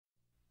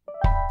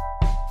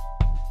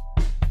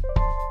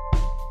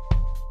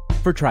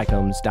For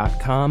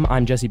Trichomes.com,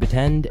 I'm Jesse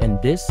Batend,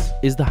 and this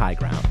is The High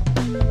Ground.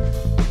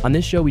 On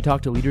this show, we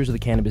talk to leaders of the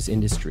cannabis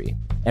industry,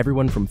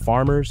 everyone from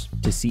farmers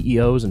to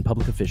CEOs and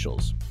public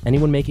officials,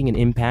 anyone making an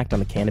impact on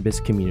the cannabis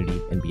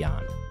community and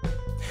beyond.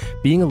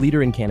 Being a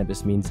leader in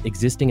cannabis means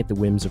existing at the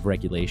whims of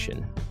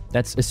regulation.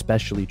 That's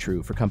especially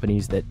true for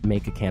companies that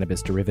make a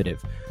cannabis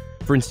derivative.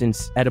 For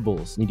instance,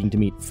 edibles needing to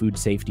meet food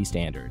safety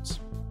standards.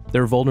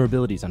 There are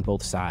vulnerabilities on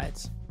both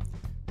sides.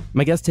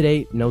 My guest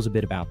today knows a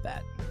bit about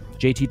that.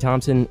 JT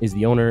Thompson is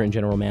the owner and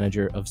general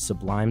manager of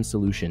Sublime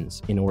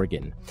Solutions in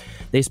Oregon.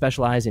 They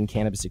specialize in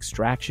cannabis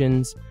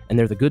extractions, and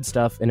they're the good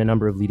stuff in a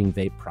number of leading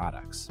vape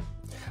products.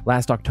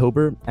 Last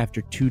October,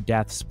 after 2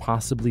 deaths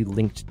possibly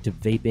linked to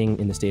vaping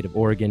in the state of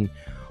Oregon,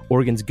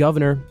 Oregon's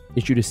governor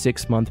issued a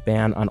 6-month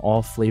ban on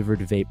all flavored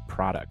vape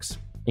products,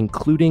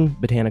 including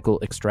botanical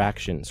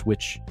extractions,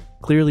 which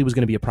clearly was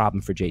going to be a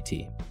problem for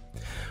JT.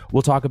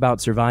 We'll talk about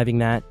surviving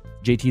that,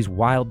 JT's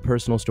wild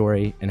personal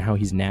story, and how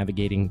he's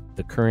navigating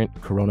the current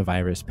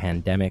coronavirus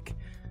pandemic.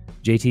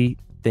 JT,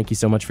 thank you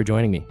so much for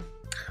joining me.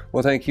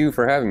 Well, thank you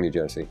for having me,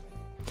 Jesse.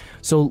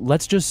 So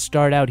let's just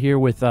start out here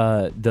with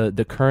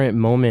the current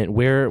moment.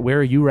 Where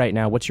are you right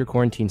now? What's your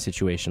quarantine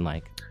situation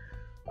like?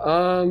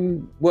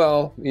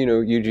 Well,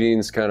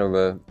 Eugene's kind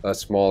of a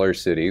smaller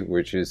city,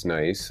 which is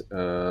nice.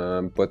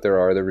 But there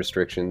are the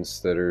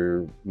restrictions that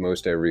are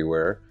most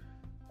everywhere.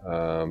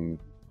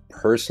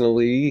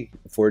 Personally,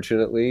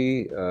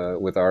 fortunately,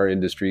 with our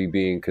industry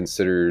being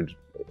considered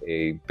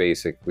a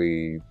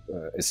basically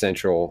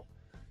essential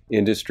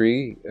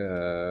industry,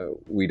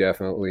 we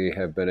definitely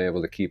have been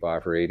able to keep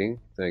operating,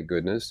 thank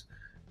goodness.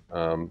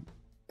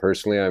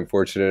 Personally, I'm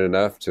fortunate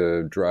enough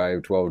to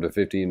drive 12 to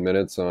 15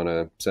 minutes on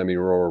a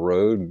semi-rural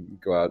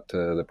road, go out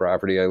to the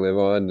property I live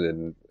on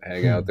and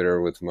hang out there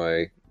with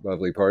my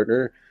lovely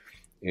partner.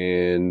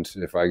 And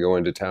if I go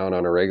into town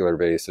on a regular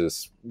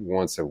basis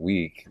once a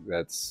week,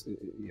 that's,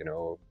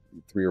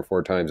 3 or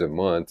 4 times a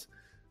month,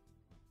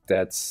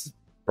 that's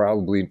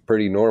probably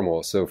pretty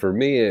normal. So for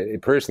me,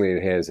 personally,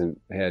 it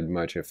hasn't had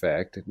much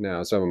effect.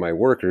 Now, some of my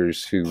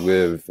workers who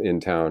live in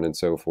town and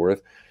so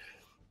forth,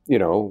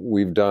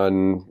 we've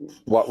done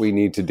what we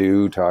need to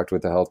do, talked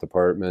with the health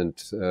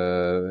department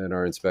and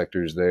our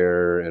inspectors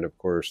there, and of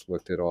course,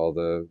 looked at all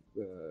the,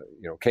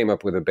 came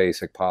up with a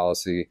basic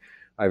policy.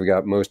 I've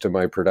got most of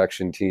my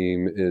production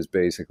team is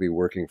basically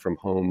working from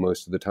home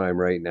most of the time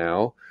right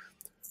now.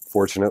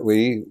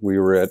 Fortunately, we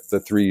were at the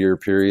 3-year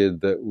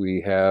period that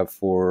we have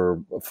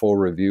for a full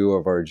review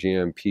of our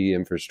GMP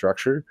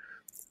infrastructure.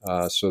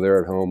 So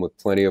they're at home with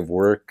plenty of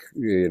work,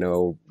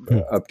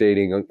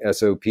 updating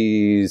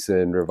SOPs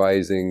and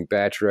revising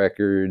batch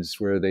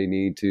records where they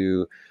need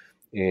to,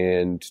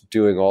 and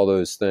doing all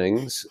those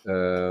things.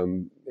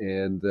 And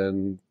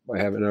then I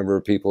have a number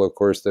of people, of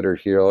course, that are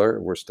here.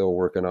 We're still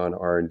working on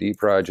R&D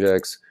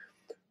projects.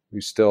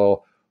 We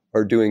still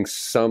are doing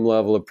some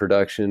level of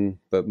production,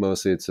 but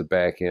mostly it's a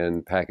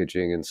back-end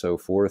packaging and so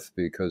forth,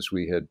 because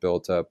we had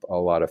built up a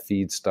lot of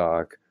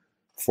feedstock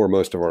for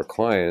most of our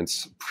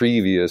clients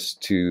previous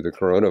to the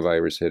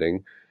coronavirus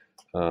hitting.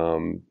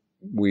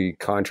 We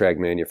contract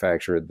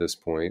manufacture at this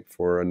point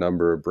for a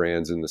number of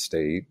brands in the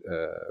state.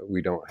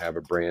 We don't have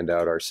a brand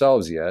out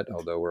ourselves yet,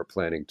 although we're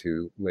planning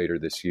to later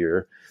this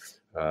year,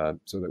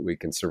 so that we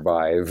can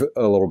survive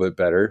a little bit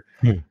better.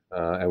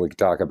 And we can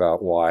talk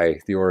about why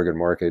the Oregon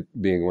market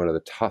being one of the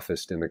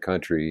toughest in the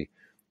country,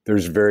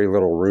 there's very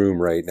little room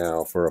right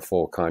now for a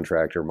full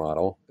contractor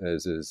model,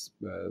 as is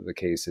the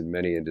case in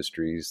many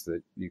industries,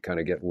 that you kind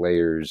of get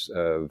layers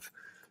of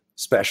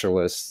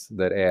specialists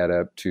that add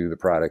up to the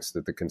products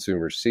that the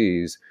consumer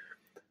sees.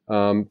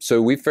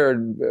 So we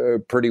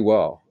fared pretty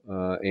well.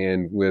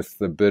 And with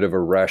a bit of a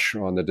rush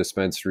on the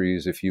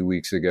dispensaries a few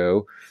weeks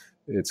ago,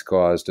 it's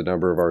caused a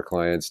number of our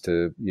clients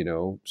to,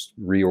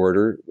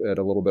 reorder at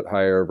a little bit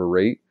higher of a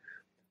rate.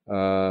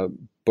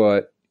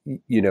 But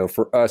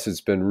for us,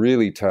 it's been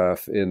really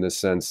tough in the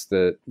sense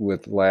that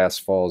with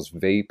last fall's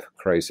vape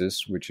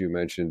crisis, which you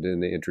mentioned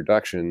in the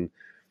introduction,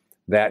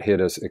 that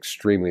hit us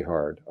extremely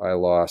hard. I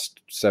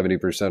lost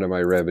 70% of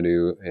my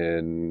revenue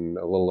and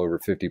a little over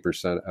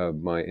 50%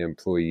 of my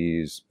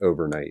employees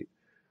overnight.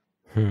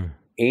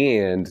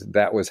 And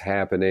that was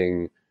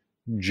happening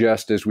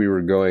just as we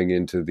were going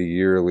into the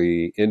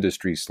yearly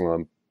industry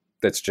slump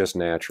that's just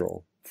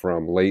natural.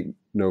 From late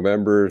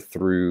November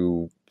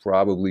through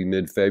probably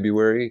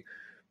mid-February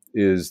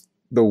is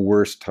the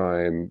worst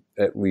time,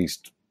 at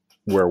least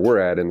where we're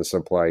at in the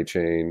supply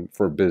chain,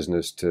 for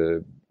business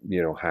to,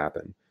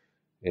 happen.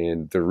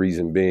 And the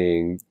reason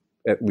being,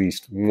 at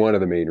least one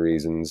of the main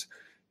reasons,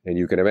 and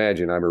you can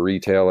imagine, I'm a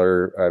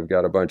retailer, I've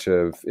got a bunch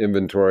of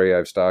inventory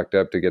I've stocked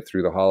up to get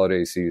through the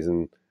holiday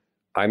season.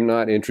 I'm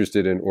not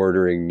interested in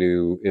ordering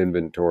new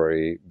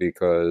inventory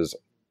because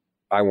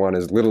I want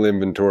as little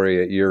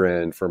inventory at year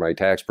end for my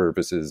tax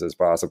purposes as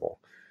possible.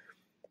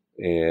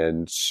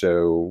 And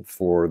so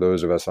for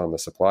those of us on the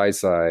supply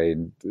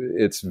side,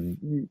 it's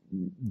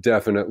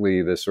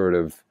definitely the sort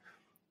of,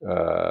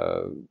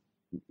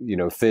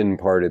 thin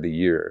part of the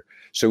year.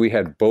 So we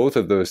had both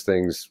of those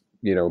things,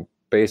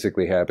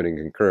 basically happening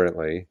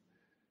concurrently.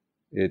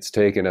 It's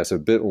taken us a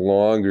bit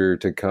longer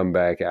to come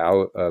back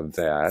out of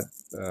that.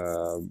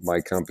 My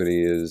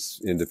company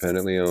is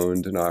independently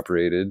owned and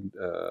operated.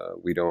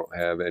 We don't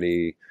have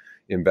any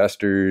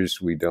investors.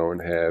 We don't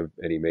have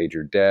any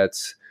major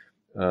debts,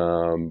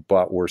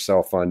 but we're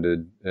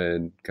self-funded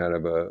and kind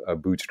of a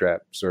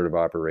bootstrap sort of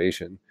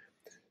operation.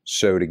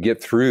 So to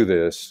get through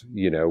this,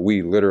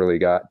 we literally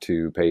got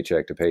to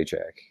paycheck,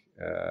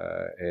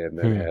 and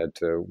then had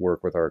to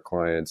work with our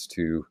clients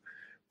to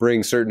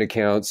bring certain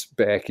accounts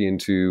back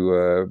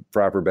into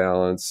proper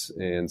balance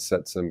and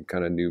set some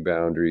kind of new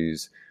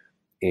boundaries.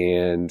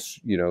 And,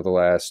 the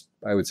last,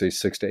 I would say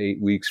 6 to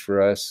 8 weeks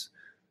for us,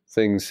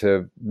 things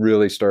have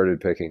really started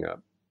picking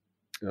up.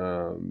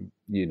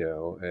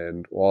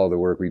 And all the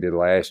work we did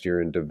last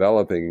year in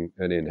developing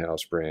an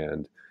in-house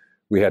brand,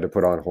 we had to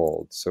put on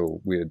hold.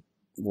 So we had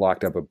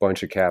locked up a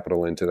bunch of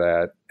capital into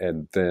that.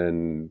 And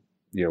then,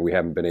 we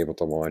haven't been able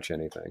to launch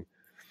anything.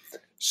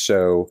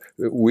 So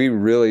we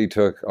really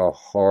took a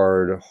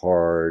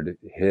hard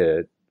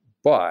hit,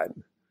 but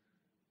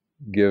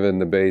given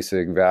the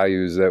basic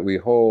values that we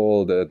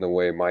hold and the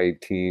way my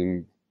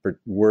team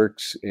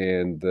works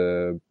and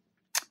the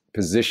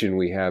position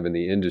we have in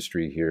the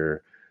industry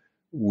here,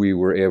 we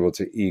were able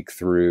to eke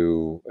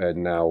through,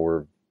 and now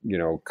we're,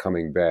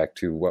 coming back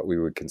to what we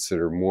would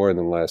consider more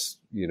than less,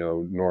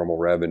 normal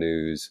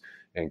revenues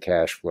and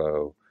cash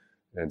flow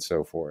and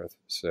so forth.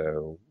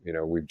 So,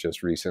 we've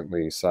just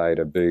recently sighed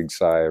a big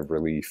sigh of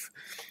relief.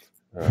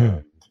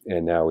 And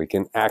now we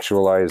can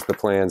actualize the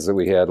plans that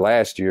we had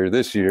last year,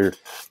 this year,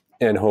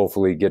 and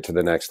hopefully get to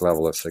the next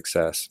level of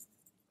success.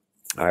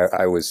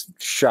 I was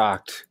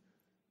shocked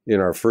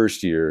in our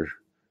first year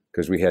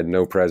because we had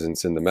no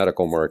presence in the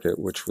medical market,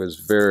 which was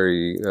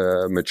very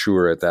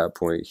mature at that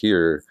point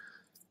here.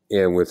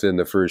 And within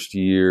the first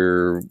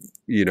year,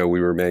 we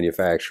were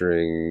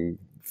manufacturing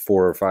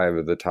 4 or 5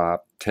 of the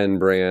top 10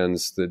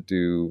 brands that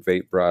do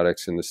vape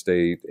products in the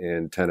state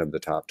and 10 of the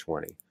top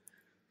 20.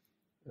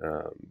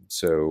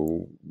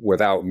 So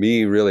without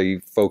me really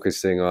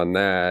focusing on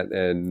that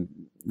and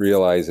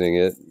realizing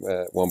it,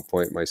 at one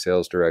point my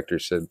sales director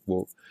said,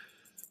 well,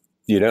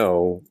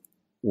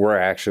 we're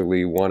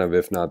actually one of,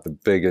 if not the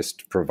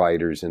biggest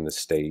providers in the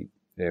state.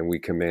 And we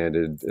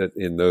commanded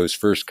in those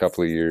first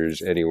couple of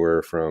years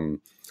anywhere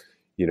from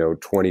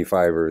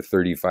 25 or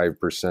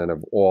 35%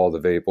 of all the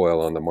vape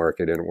oil on the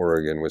market in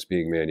Oregon was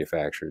being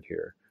manufactured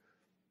here.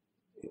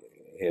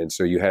 And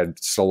so you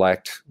had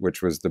Select,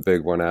 which was the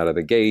big one out of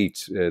the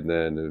gate. And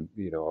then,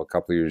 a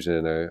couple of years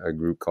in, a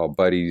group called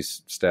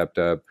Buddies stepped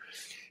up,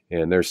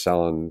 and they're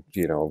selling,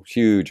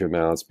 huge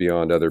amounts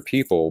beyond other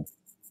people.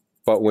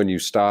 But when you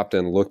stopped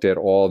and looked at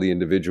all the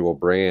individual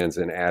brands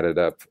and added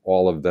up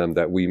all of them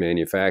that we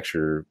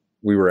manufacture,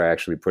 we were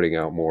actually putting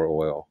out more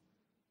oil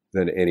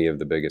than any of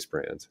the biggest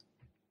brands.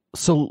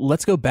 So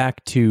let's go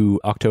back to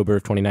October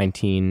of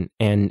 2019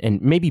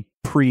 and maybe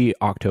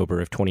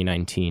pre-October of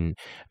 2019,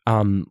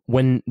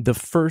 when the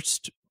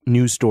first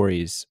news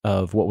stories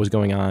of what was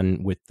going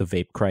on with the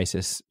vape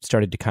crisis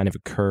started to kind of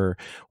occur.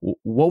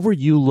 What were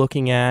you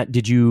looking at?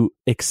 Did you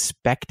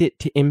expect it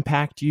to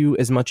impact you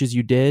as much as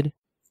you did?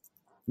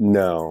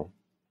 No.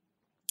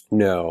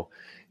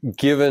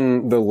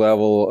 Given the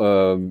level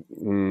of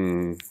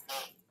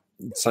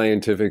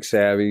scientific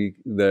savvy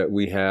that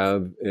we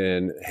have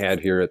and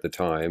had here at the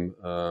time,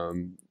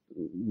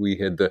 we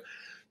had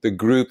the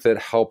group that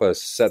helped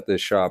us set this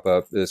shop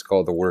up is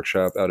called the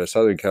Workshop out of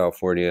Southern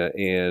California,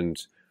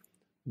 and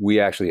we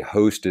actually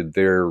hosted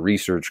their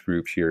research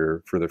group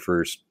here for the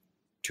first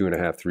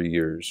 2.5, 3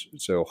 years.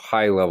 So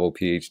high-level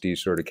PhD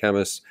sort of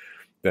chemists,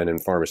 been in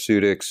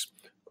pharmaceutics.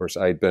 Of course,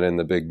 I'd been in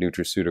the big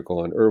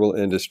nutraceutical and herbal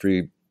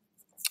industry.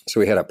 So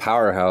we had a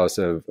powerhouse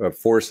of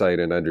foresight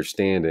and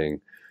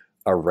understanding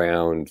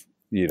around,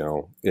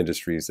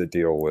 industries that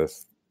deal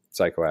with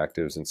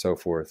psychoactives and so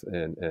forth,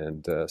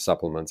 and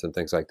supplements and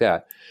things like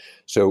that.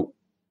 So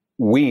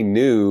we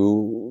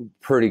knew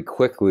pretty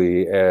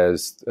quickly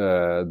as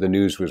the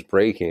news was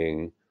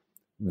breaking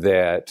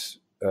that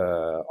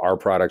our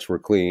products were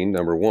clean,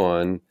 number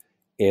one,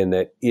 and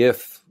that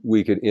if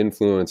we could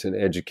influence and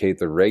educate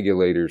the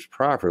regulators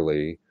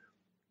properly,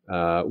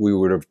 we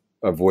would have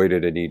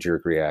avoided a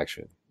knee-jerk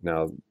reaction.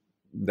 Now,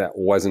 that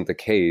wasn't the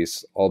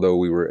case, although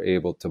we were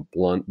able to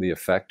blunt the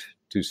effect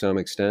to some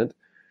extent.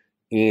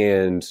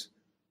 And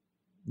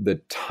the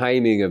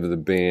timing of the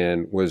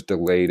ban was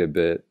delayed a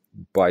bit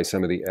by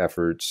some of the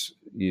efforts,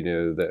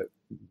 that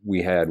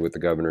we had with the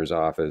governor's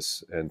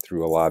office and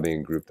through a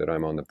lobbying group that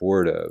I'm on the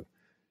board of.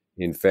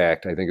 In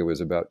fact, I think it was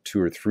about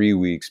 2 or 3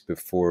 weeks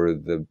before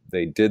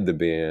they did the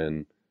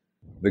ban,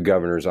 the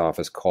governor's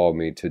office called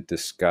me to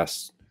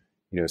discuss,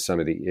 some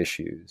of the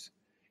issues.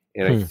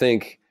 And I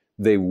think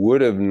they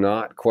would have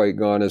not quite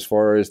gone as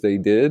far as they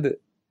did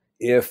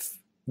if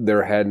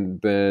there hadn't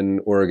been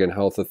Oregon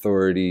Health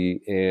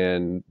Authority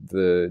and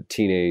the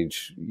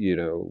teenage,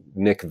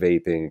 nic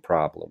vaping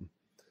problem,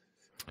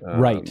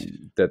 right,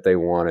 that they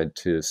wanted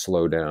to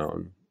slow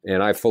down.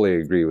 And I fully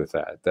agree with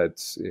that.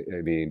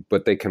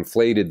 But they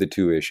conflated the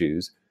two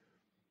issues.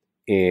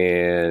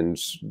 And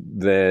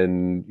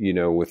then,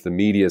 with the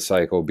media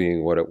cycle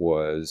being what it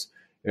was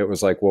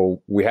like,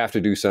 well, we have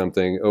to do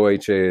something.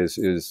 OHA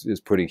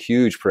is putting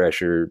huge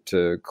pressure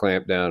to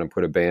clamp down and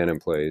put a ban in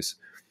place,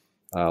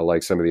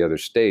 like some of the other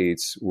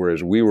states,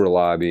 whereas we were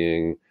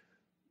lobbying,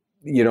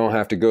 you don't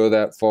have to go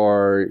that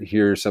far.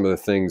 Here are some of the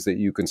things that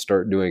you can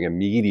start doing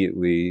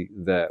immediately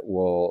that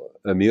will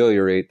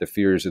ameliorate the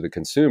fears of the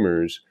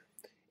consumers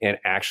and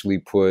actually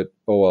put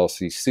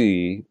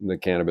OLCC, the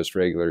cannabis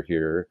regulator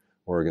here,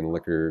 Oregon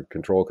Liquor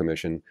Control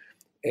Commission,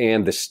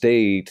 and the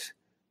state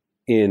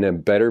in a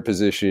better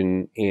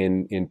position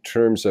in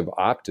terms of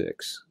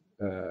optics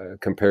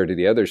compared to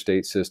the other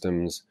state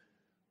systems.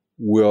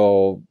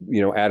 Will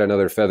add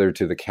another feather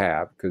to the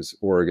cap, because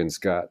Oregon's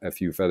got a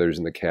few feathers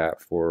in the cap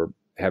for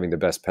having the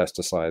best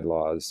pesticide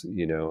laws,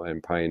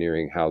 and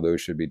pioneering how those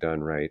should be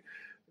done right.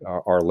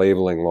 Our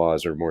labeling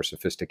laws are more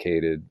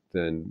sophisticated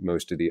than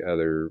most of the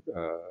other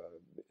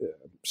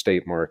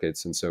state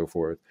markets and so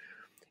forth.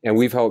 And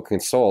we've held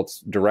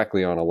consults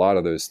directly on a lot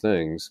of those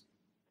things.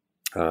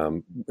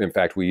 In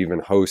fact, we even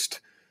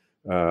host,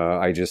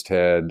 I just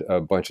had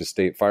a bunch of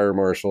state fire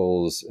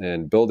marshals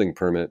and building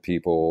permit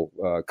people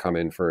come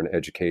in for an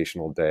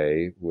educational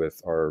day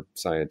with our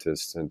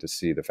scientists and to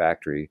see the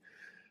factory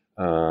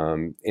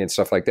and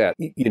stuff like that.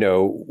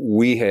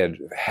 We had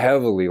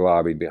heavily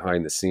lobbied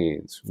behind the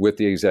scenes with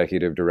the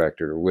executive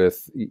director,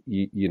 with,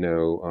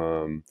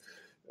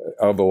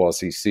 of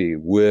OLCC,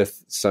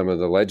 with some of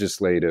the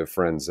legislative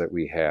friends that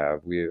we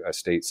have. We have a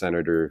state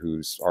senator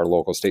who's our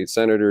local state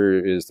senator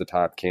is the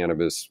top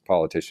cannabis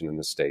politician in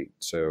the state.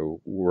 So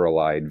we're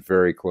allied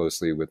very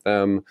closely with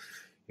them,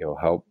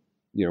 help,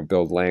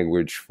 build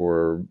language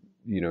for,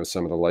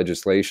 some of the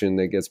legislation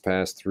that gets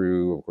passed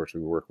through. Of course,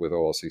 we work with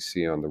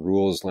OLCC on the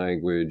rules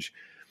language.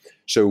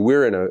 So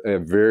we're in a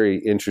very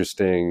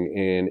interesting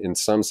and in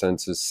some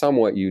senses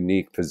somewhat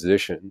unique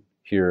position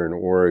here in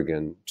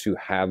Oregon to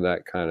have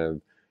that kind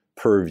of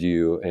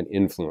purview and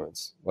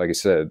influence. Like I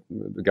said,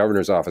 the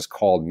governor's office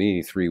called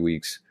me 3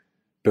 weeks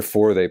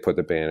before they put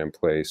the ban in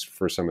place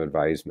for some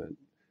advisement.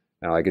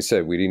 Now, like I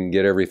said, we didn't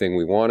get everything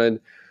we wanted.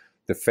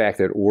 The fact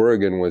that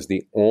Oregon was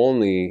the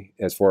only,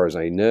 as far as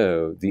I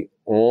know, the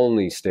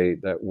only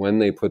state that when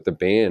they put the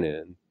ban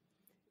in,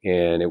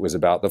 and it was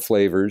about the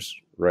flavors,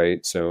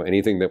 right? So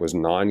anything that was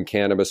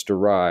non-cannabis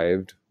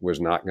derived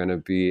was not going to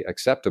be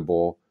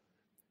acceptable.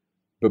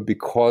 But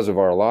because of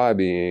our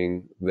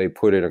lobbying, they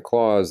put in a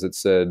clause that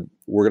said,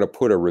 we're going to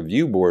put a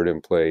review board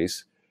in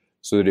place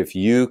so that if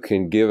you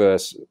can give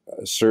us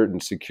a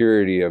certain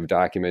security of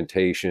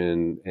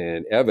documentation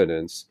and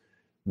evidence,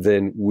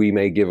 then we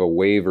may give a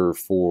waiver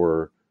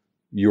for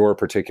your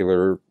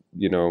particular,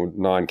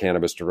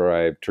 non-cannabis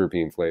derived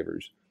terpene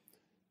flavors.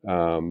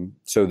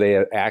 So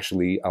they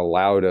actually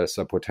allowed us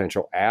a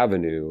potential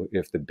avenue,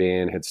 if the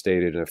ban had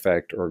stayed in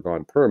effect or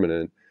gone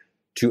permanent,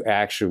 to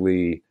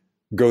actually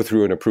go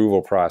through an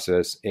approval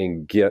process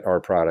and get our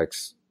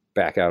products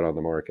back out on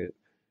the market.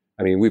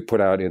 I mean, we put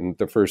out in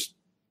the first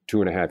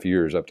 2.5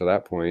 years up to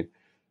that point,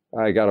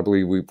 I got to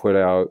believe we put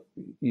out,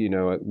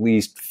 at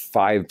least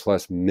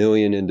 5+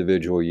 million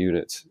individual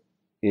units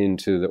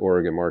into the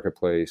Oregon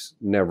marketplace.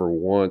 Never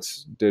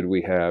once did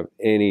we have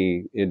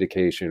any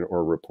indication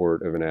or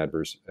report of an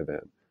adverse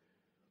event.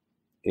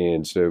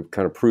 And so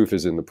kind of proof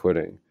is in the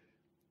pudding.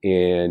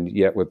 And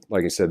yet with,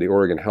 like I said, the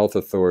Oregon Health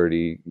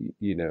Authority,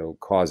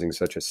 causing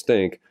such a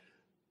stink,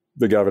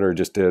 the governor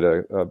just did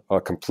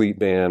a complete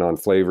ban on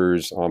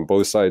flavors on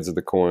both sides of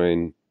the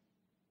coin.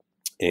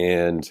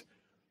 And,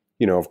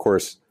 of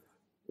course,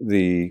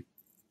 the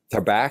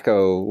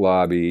tobacco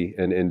lobby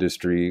and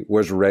industry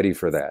was ready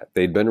for that.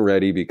 They'd been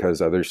ready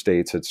because other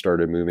states had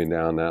started moving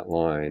down that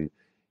line.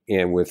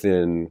 And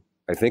within,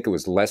 I think it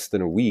was less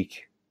than a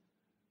week,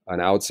 an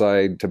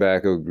outside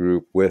tobacco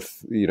group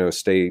with,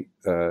 state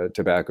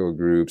tobacco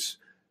groups,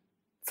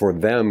 for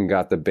them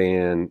got the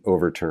ban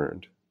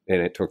overturned.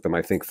 And it took them,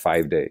 I think,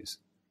 5 days.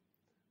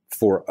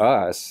 For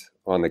us,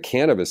 on the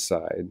cannabis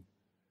side,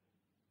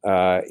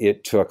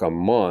 it took a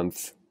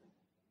month.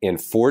 And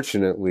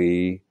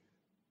fortunately,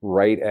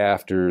 right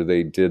after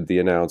they did the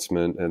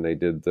announcement and they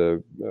did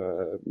the,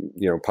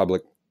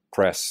 public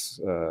press,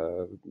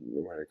 what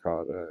do you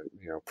call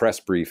it, press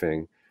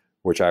briefing,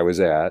 which I was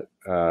at,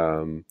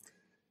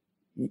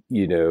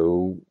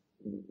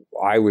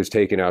 I was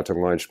taken out to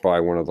lunch by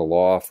one of the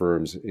law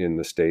firms in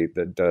the state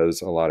that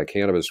does a lot of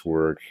cannabis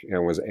work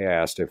and was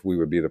asked if we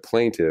would be the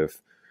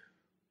plaintiff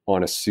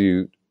on a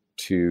suit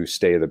to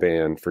stay the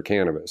ban for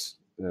cannabis.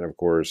 And of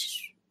course,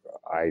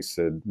 I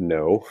said,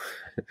 no,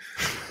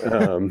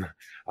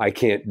 I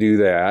can't do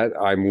that.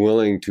 I'm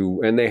willing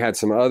to. And they had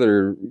some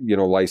other,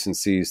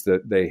 licensees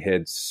that they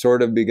had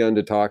sort of begun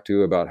to talk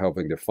to about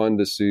helping to fund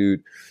a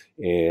suit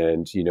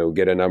and,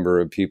 get a number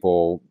of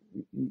people,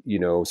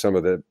 some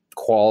of the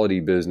quality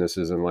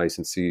businesses and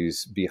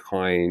licensees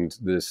behind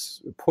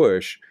this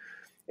push.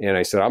 And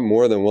I said, I'm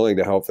more than willing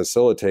to help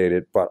facilitate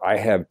it, but I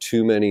have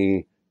too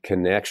many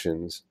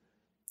connections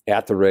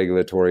at the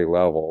regulatory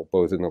level,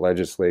 both in the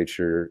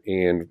legislature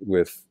and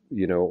with,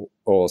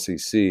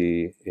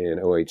 OLCC and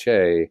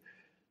OHA,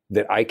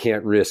 that I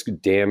can't risk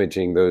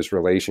damaging those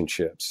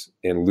relationships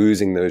and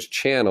losing those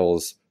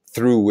channels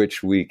through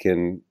which we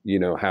can,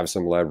 have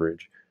some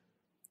leverage.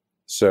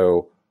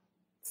 So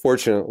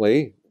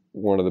fortunately,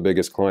 one of the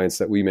biggest clients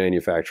that we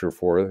manufacture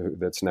for,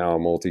 that's now a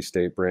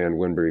multi-state brand,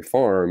 Winbury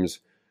Farms,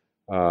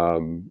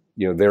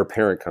 their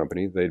parent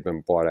company, they'd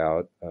been bought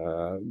out,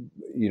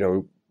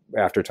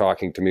 after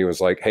talking to me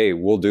was like, hey,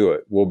 we'll do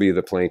it. We'll be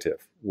the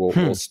plaintiff.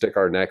 We'll stick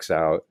our necks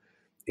out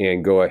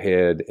and go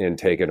ahead and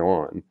take it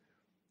on.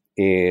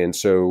 And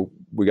so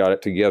we got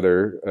it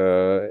together,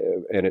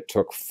 and it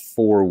took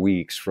 4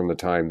 weeks from the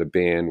time the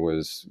ban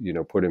was,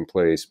 put in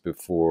place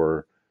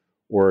before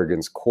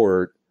Oregon's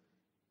court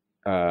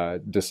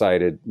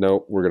decided,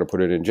 no, we're going to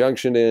put an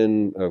injunction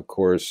in. Of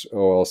course,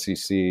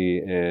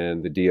 OLCC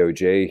and the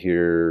DOJ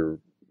here,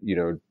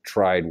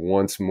 tried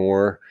once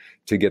more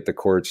to get the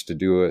courts to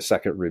do a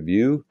second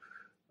review,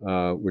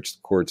 which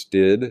the courts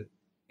did.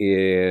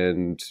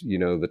 And,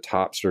 the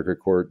top circuit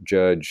court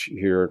judge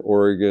here in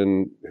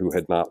Oregon, who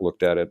had not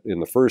looked at it in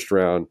the first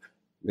round,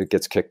 it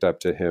gets kicked up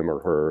to him or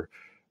her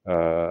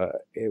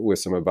with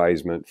some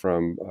advisement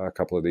from a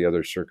couple of the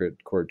other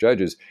circuit court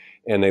judges.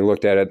 And they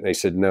looked at it and they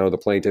said, no, the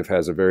plaintiff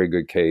has a very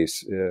good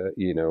case,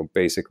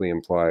 basically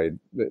implied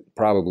that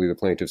probably the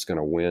plaintiff's going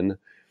to win.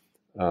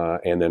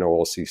 And then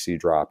OLCC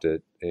dropped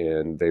it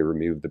and they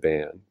removed the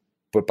ban.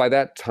 But by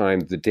that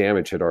time, the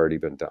damage had already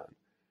been done.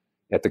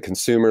 At the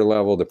consumer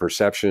level, the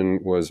perception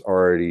was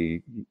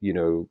already,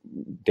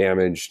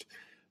 damaged.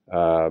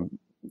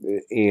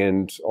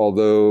 And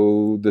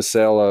although the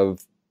sale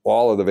of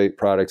all of the vape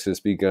products has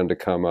begun to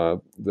come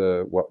up,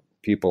 what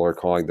people are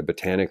calling the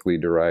botanically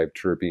derived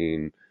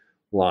terpene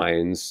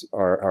lines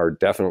are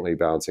definitely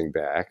bouncing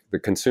back. The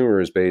consumer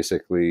has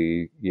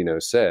basically,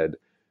 said,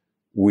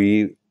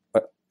 we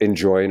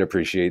enjoy and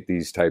appreciate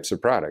these types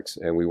of products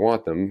and we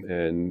want them.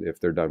 And if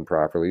they're done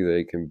properly,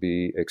 they can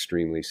be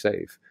extremely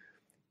safe.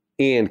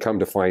 And come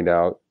to find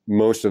out,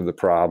 most of the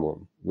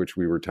problem, which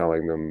we were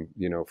telling them,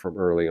 from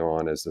early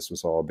on as this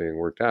was all being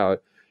worked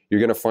out, you're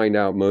going to find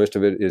out most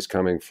of it is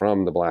coming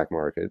from the black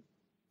market.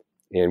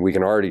 And we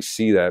can already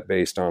see that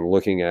based on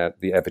looking at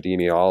the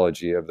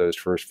epidemiology of those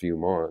first few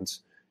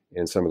months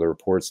and some of the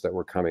reports that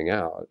were coming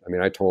out. I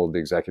mean, I told the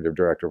executive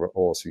director of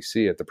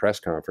OLCC at the press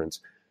conference,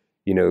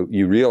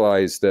 you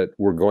realize that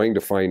we're going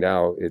to find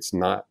out it's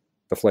not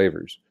the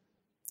flavors.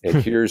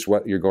 And here's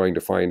what you're going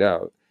to find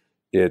out.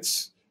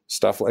 It's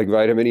stuff like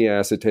vitamin E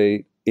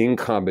acetate in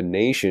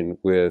combination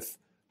with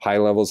high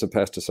levels of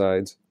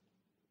pesticides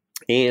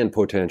and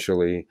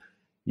potentially,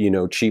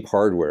 cheap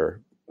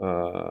hardware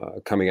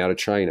coming out of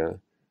China.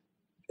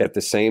 At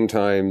the same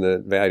time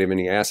that vitamin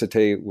E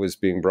acetate was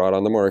being brought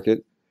on the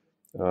market,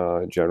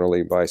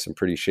 generally by some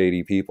pretty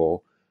shady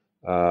people,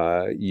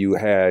 you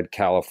had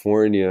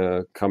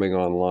California coming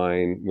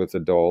online with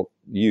adult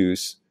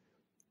use,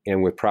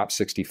 and with Prop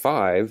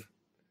 65,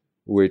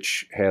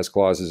 which has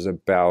clauses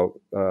about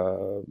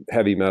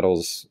heavy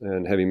metals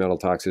and heavy metal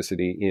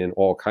toxicity in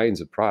all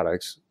kinds of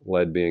products,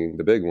 lead being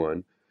the big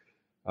one.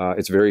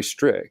 It's very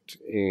strict.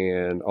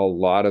 And a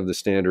lot of the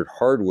standard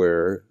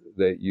hardware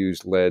that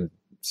used lead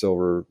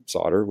silver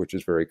solder, which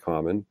is very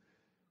common,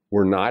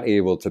 were not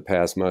able to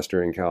pass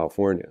muster in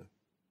California.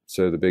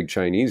 So the big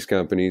Chinese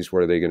companies,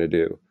 what are they going to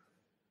do?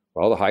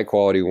 Well, the high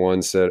quality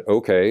ones said,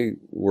 okay,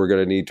 we're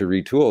going to need to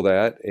retool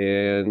that.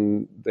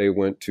 And they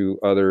went to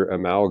other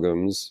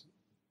amalgams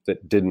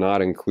that did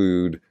not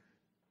include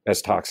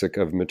as toxic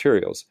of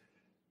materials.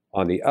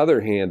 On the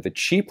other hand, the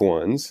cheap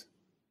ones,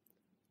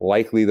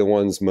 likely the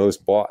ones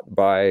most bought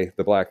by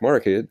the black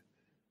market,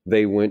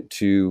 they went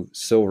to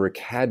silver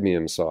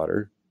cadmium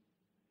solder,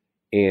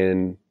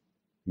 and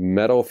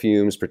metal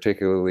fumes,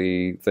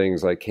 particularly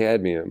things like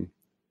cadmium.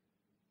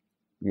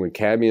 When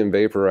cadmium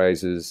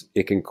vaporizes,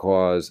 it can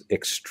cause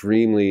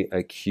extremely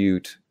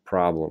acute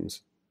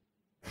problems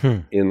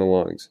in the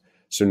lungs.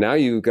 So now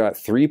you've got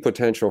 3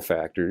 potential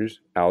factors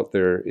out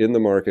there in the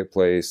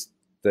marketplace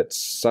that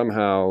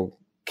somehow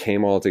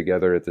came all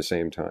together at the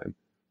same time.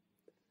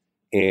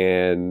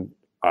 And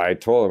I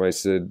told him, I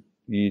said,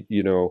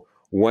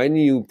 when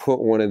you put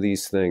one of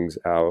these things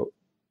out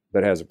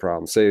that has a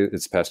problem, say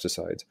it's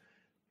pesticides,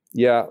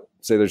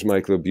 say there's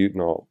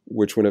myclobutanol,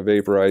 which when it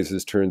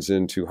vaporizes turns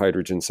into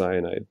hydrogen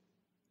cyanide.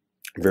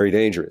 Very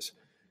dangerous.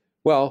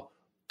 Well,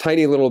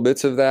 tiny little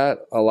bits of that,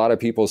 a lot of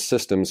people's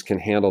systems can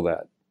handle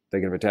that. They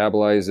can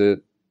metabolize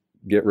it,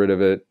 get rid of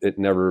it. It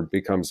never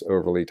becomes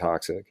overly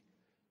toxic.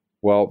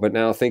 Well, but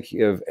now think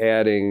of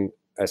adding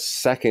a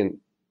second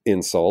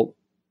insult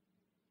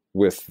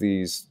with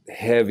these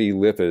heavy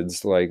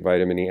lipids like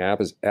vitamin E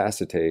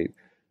acetate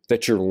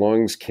that your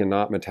lungs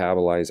cannot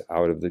metabolize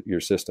out of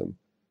your system.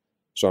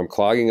 So I'm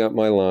clogging up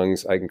my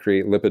lungs. I can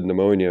create lipid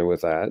pneumonia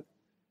with that.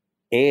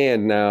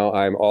 And now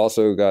I'm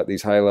also got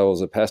these high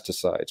levels of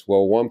pesticides.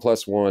 Well, 1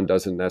 + 1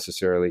 doesn't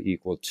necessarily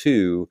equal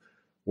 2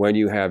 when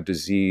you have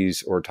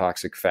disease or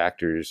toxic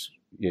factors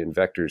in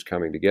vectors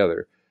coming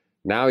together.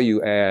 Now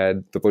you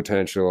add the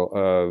potential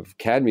of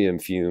cadmium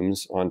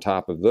fumes on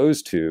top of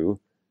those two,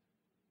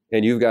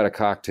 And you've got a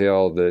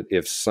cocktail that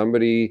if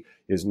somebody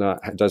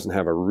doesn't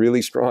have a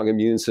really strong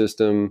immune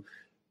system,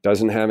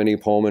 doesn't have any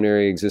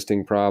pulmonary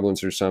existing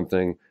problems or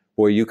something,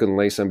 boy, you can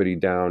lay somebody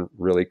down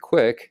really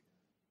quick.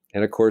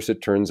 And of course,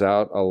 it turns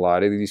out a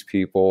lot of these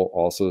people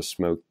also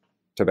smoke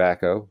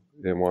tobacco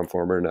in one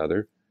form or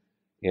another.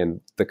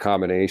 And the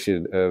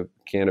combination of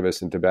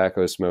cannabis and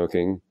tobacco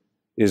smoking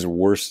is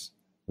worse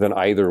than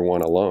either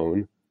one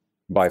alone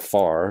by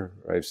far.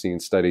 I've seen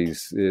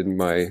studies in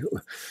my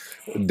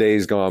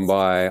days gone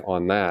by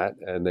on that,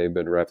 and they've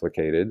been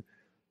replicated.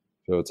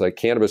 So it's like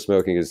cannabis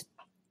smoking is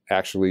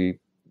actually,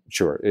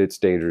 sure, it's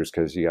dangerous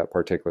because you got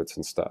particulates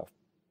and stuff.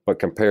 But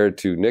compared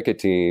to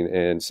nicotine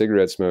and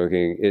cigarette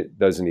smoking, it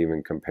doesn't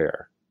even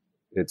compare.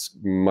 It's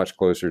much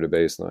closer to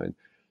baseline.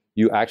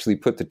 You actually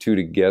put the two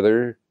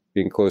together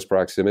in close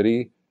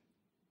proximity,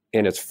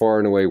 and it's far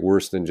and away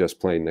worse than just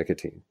plain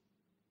nicotine,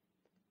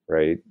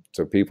 right?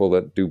 So people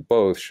that do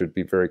both should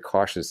be very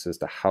cautious as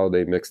to how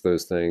they mix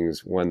those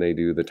things, when they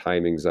do, the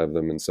timings of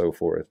them, and so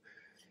forth.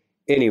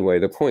 Anyway,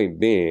 the point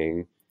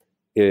being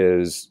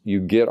is you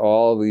get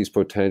all these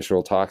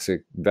potential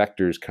toxic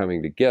vectors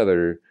coming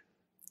together,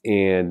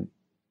 and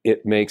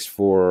it makes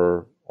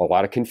for a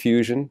lot of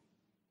confusion.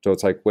 So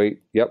it's like,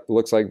 wait, yep,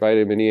 looks like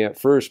vitamin E at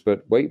first,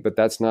 but wait, but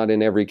that's not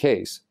in every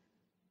case.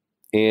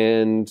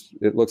 And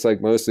it looks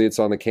like mostly it's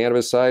on the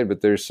cannabis side, but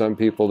there's some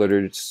people that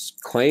are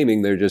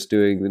claiming they're just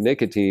doing the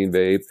nicotine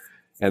vape,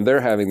 and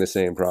they're having the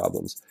same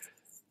problems.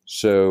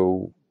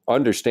 So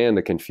understand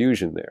the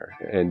confusion there,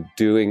 and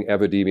doing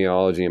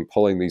epidemiology and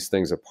pulling these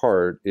things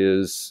apart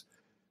it's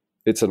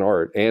an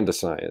art and a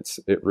science.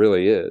 It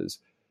really is.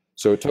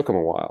 So it took them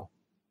a while.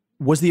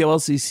 Was the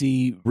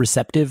OLCC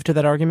receptive to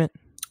that argument?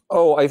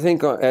 Oh, I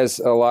think as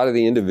a lot of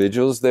the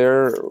individuals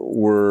there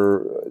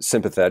were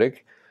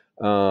sympathetic.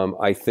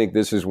 I think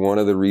this is one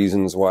of the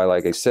reasons why,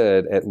 like I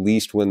said, at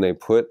least when they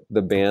put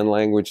the ban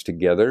language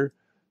together,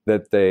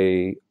 that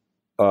they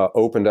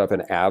opened up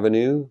an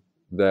avenue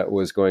that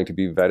was going to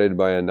be vetted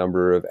by a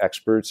number of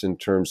experts in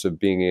terms of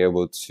being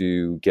able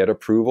to get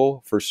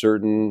approval for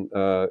certain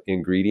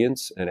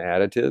ingredients and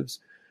additives.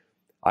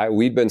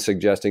 We'd been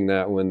suggesting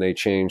that when they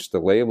changed the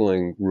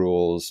labeling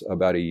rules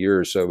about a year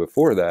or so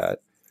before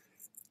that,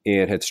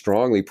 and had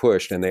strongly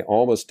pushed, and they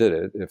almost did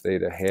it if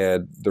they'd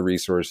had the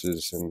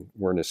resources and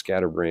weren't as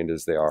scatterbrained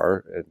as they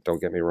are. And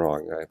don't get me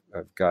wrong,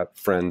 I've got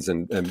friends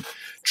and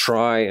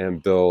try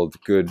and build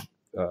good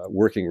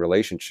working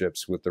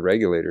relationships with the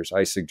regulators.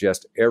 I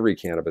suggest every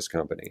cannabis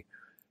company,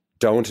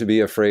 don't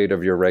be afraid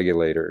of your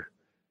regulator.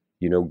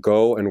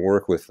 Go and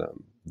work with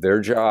them.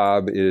 Their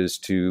job is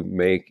to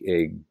make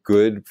a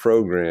good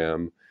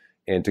program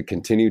and to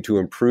continue to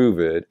improve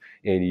it.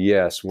 And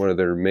yes, one of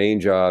their main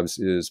jobs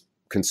is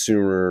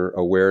consumer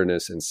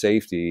awareness and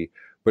safety,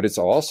 but it's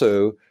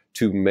also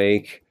to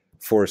make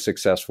for a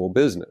successful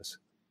business,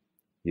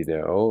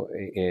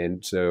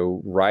 and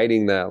so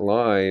riding that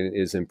line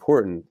is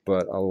important.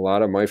 But a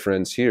lot of my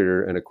friends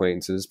here and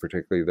acquaintances,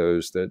 particularly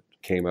those that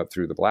came up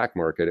through the black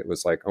market, it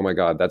was like, oh my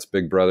God, that's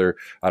Big Brother.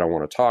 I don't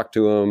want to talk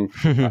to him.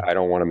 I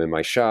don't want him in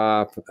my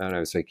shop. And I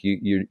was like,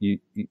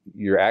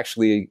 you're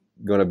actually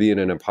going to be in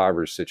an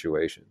impoverished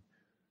situation.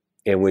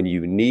 And when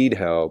you need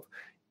help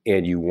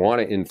and you want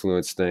to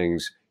influence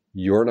things,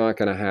 you're not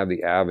going to have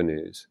the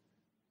avenues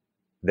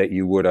that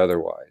you would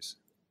otherwise.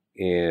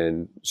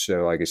 And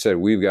so, like I said,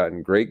 we've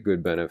gotten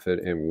good benefit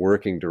in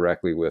working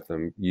directly with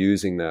them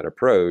using that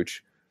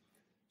approach.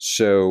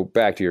 So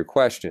back to your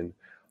question,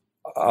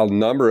 a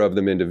number of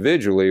them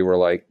individually were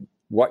like,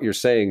 what you're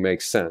saying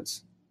makes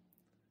sense.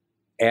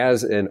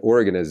 As an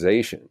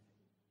organization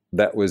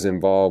that was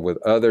involved with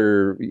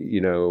other,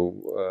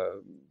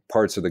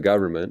 parts of the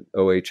government,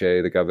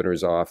 OHA, the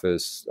governor's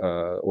office,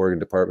 Oregon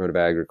Department of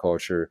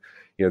Agriculture,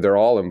 they're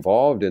all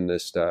involved in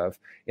this stuff.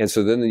 And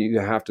so then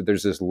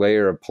there's this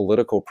layer of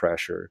political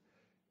pressure,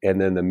 and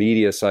then the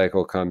media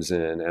cycle comes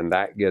in, and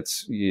that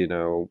gets,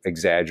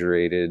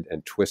 exaggerated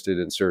and twisted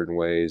in certain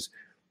ways.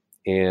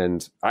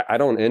 And I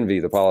don't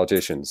envy the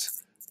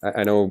politicians.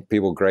 I know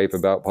people gripe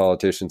about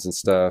politicians and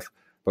stuff,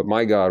 but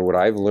my God, what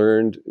I've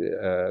learned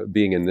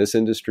being in this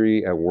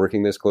industry and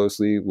working this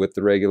closely with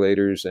the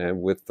regulators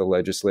and with the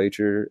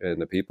legislature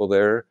and the people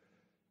there,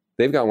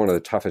 they've got one of the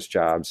toughest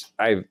jobs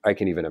I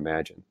can even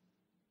imagine.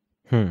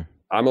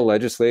 I'm a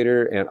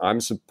legislator, and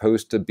I'm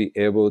supposed to be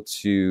able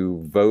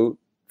to vote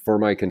for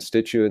my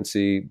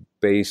constituency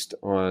based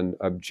on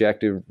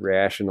objective,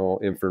 rational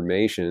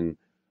information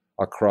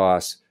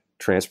across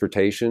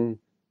transportation,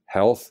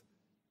 health,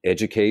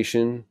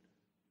 education,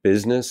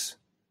 business,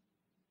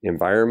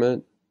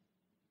 environment.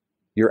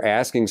 You're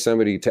asking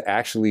somebody to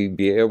actually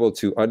be able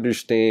to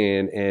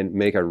understand and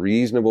make a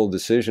reasonable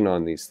decision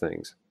on these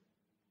things.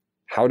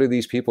 How do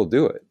these people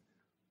do it?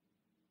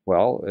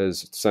 Well,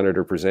 as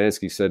Senator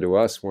Brzezinski said to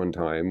us one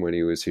time when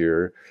he was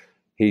here,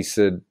 he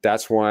said,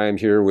 that's why I'm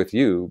here with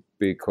you,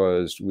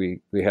 because we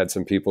had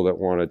some people that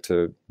wanted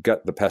to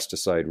gut the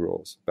pesticide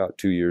rules about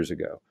 2 years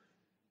ago.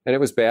 And it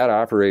was bad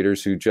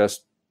operators who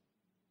just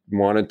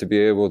wanted to be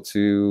able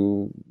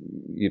to,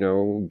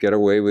 get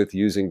away with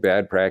using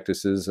bad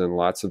practices and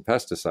lots of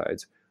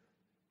pesticides.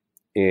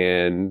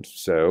 And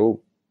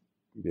so,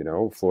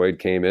 Floyd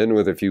came in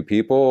with a few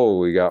people.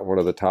 We got one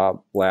of the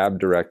top lab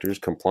directors,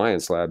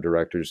 compliance lab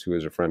directors, who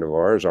is a friend of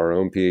ours, our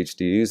own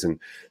PhDs, and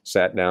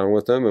sat down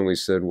with them. And we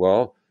said,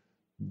 well,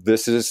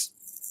 this is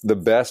the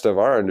best of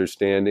our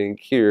understanding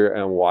here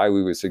and why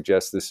we would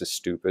suggest this is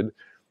stupid.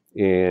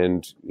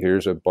 And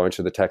here's a bunch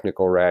of the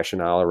technical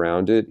rationale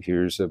around it.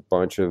 Here's a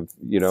bunch of,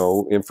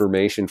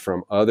 information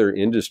from other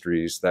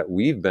industries that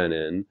we've been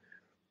in,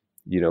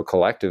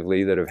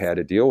 collectively, that have had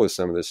to deal with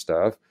some of this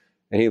stuff.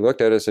 And he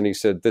looked at us and he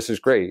said, this is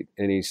great.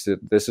 And he said,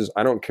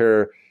 I don't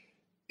care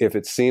if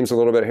it seems a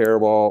little bit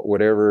hairball,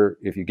 whatever,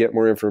 if you get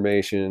more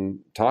information,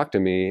 talk to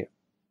me.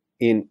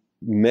 In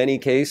many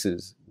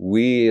cases,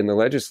 we in the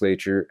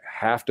legislature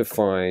have to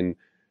find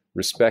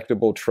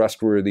respectable,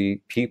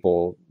 trustworthy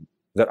people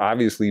that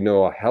obviously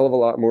know a hell of a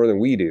lot more than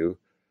we do,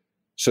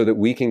 so that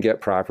we can get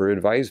proper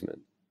advisement.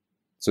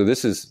 So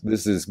this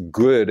is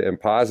good and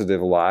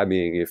positive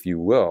lobbying, if you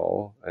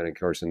will. And of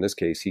course, in this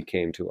case, he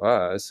came to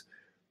us.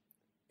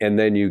 And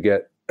then you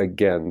get,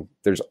 again,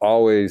 there's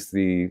always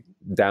the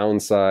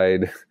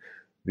downside,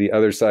 the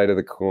other side of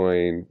the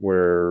coin,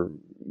 where,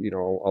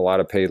 a lot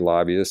of paid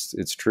lobbyists,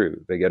 it's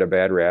true, they get a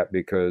bad rap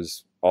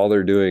because all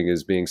they're doing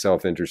is being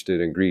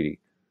self-interested and greedy.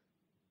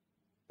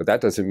 But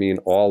that doesn't mean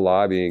all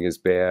lobbying is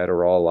bad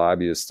or all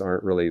lobbyists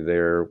aren't really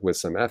there with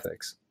some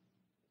ethics.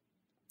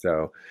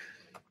 So,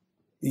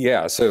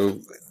 yeah, so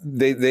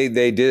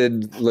they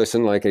did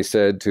listen, like I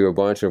said, to a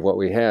bunch of what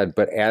we had.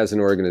 But as an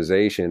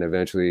organization,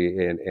 eventually,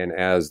 and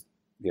as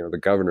the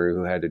governor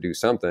who had to do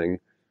something,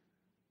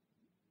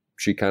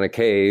 she kind of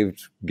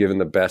caved, given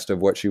the best of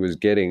what she was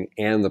getting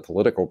and the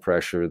political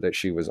pressure that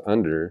she was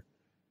under.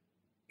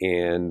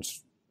 And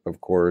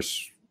of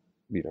course,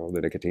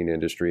 the nicotine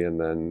industry, and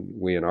then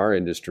we in our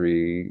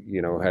industry,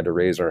 had to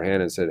raise our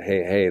hand and said,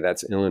 hey,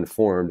 that's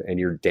ill-informed, and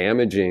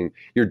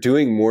you're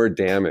doing more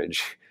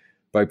damage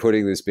by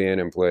putting this ban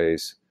in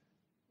place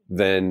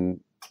than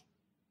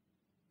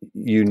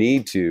you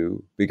need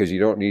to, because you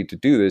don't need to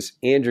do this.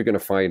 And you're going to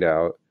find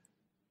out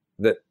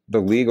that the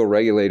legal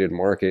regulated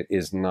market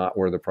is not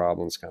where the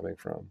problem's coming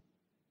from.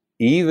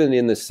 Even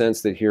in the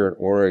sense that here in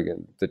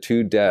Oregon, the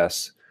 2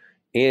 deaths,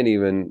 and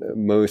even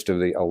most of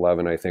the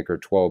 11, I think, or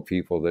 12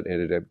 people that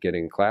ended up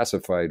getting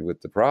classified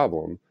with the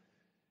problem,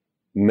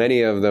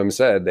 many of them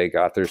said they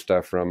got their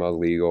stuff from a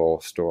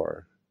legal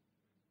store.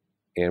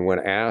 And when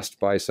asked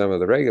by some of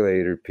the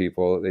regulator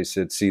people, they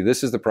said, see,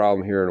 this is the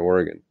problem here in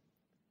Oregon,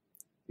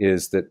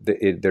 is that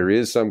there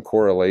is some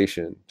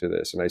correlation to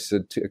this. And I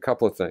said a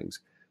couple of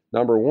things.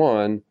 Number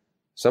one,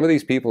 some of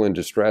these people in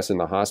distress in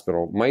the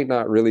hospital might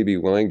not really be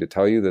willing to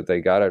tell you that they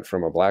got it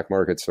from a black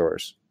market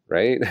source,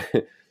 right?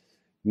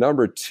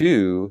 Number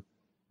two,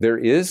 there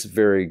is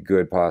very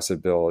good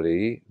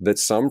possibility that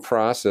some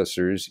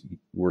processors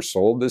were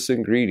sold this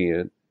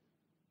ingredient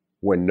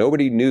when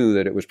nobody knew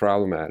that it was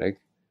problematic.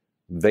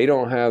 They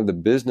don't have the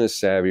business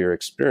savvy or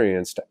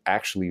experience to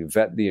actually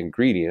vet the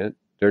ingredient.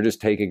 They're just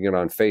taking it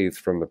on faith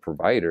from the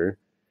provider.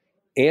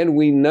 And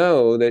we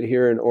know that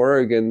here in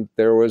Oregon,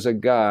 there was a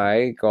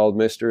guy called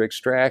Mr.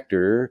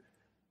 Extractor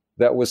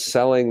that was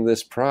selling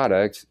this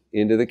product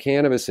into the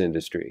cannabis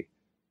industry.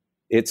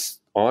 It's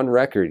on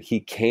record. He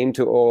came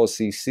to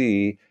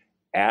OLCC,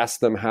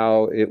 asked them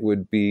how it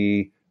would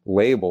be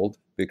labeled,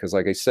 because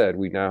like I said,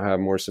 we now have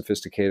more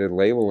sophisticated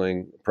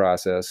labeling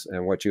process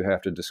and what you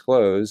have to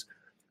disclose.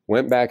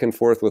 Went back and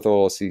forth with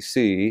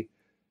OLCC,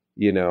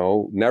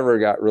 never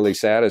got really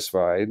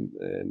satisfied.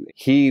 And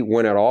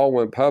when it all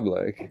went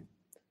public,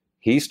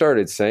 he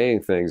started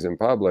saying things in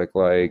public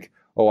like,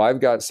 oh, I've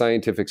got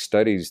scientific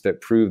studies that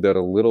prove that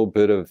a little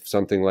bit of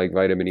something like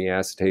vitamin E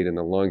acetate in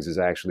the lungs is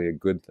actually a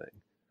good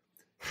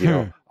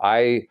thing.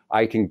 I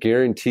can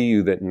guarantee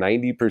you that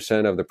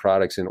 90% of the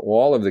products in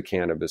all of the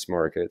cannabis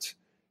markets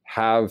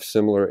have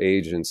similar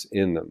agents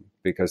in them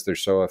because they're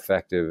so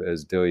effective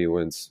as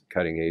diluents,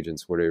 cutting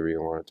agents, whatever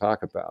you want to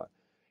talk about.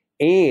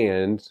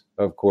 And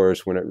of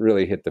course, when it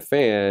really hit the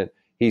fan,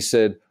 he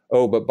said,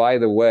 oh, but by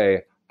the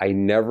way, I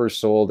never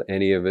sold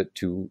any of it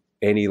to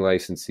any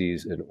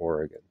licensees in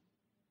Oregon.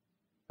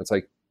 It's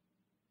like,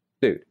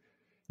 dude,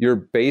 your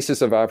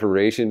basis of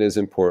operation is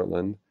in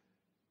Portland,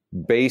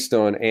 based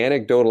on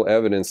anecdotal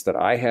evidence that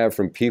I have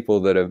from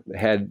people that have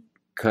had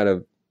kind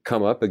of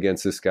come up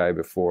against this guy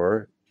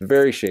before,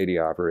 very shady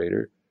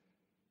operator.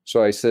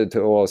 So I said to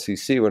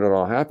OLCC when it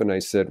all happened, I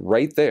said,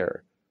 right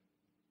there,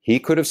 he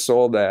could have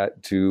sold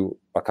that to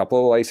a couple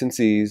of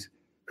licensees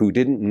who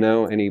didn't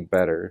know any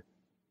better.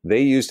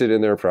 They used it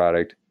in their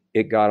product.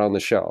 It got on the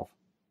shelf.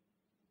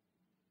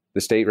 The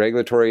state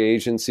regulatory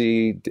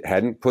agency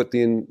hadn't put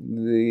the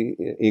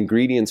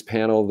ingredients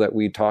panel that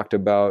we talked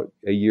about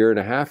a year and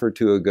a half or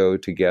two ago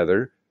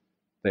together.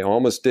 They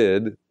almost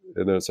did.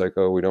 And then it's like,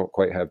 oh, we don't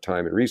quite have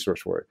time and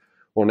resource for it.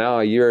 Well, now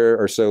a year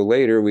or so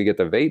later, we get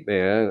the vape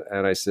ban.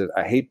 And I said,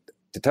 I hate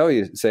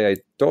to say I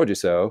told you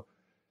so,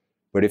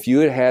 but if you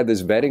had had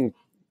this vetting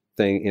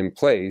thing in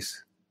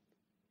place,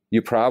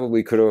 you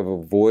probably could have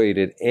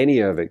avoided any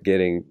of it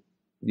getting,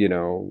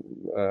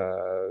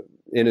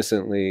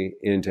 innocently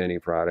into any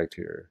product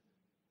here.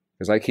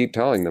 Because I keep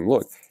telling them,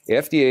 look,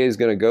 FDA is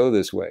going to go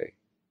this way.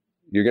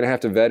 You're going to have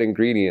to vet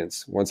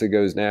ingredients once it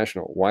goes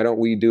national. Why don't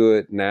we do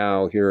it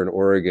now here in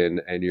Oregon,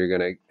 and you're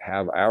going to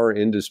have our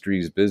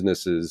industry's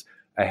businesses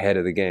ahead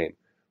of the game?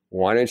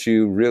 Why don't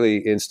you really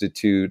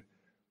institute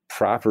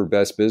proper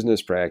best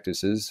business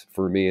practices?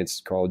 For me,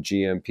 it's called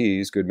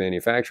GMPs, good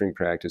manufacturing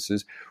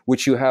practices,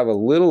 which you have a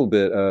little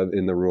bit of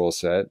in the rule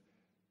set,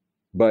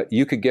 but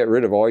you could get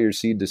rid of all your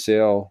seed to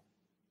sale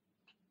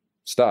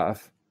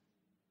stuff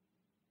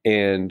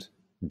and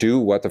do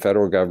what the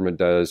federal government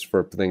does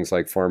for things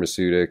like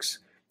pharmaceutics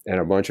and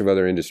a bunch of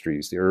other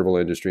industries, the herbal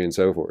industry and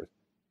so forth.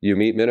 You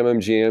meet minimum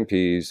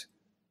GMPs,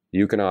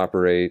 you can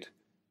operate,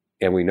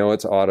 and we know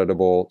it's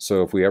auditable.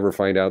 So if we ever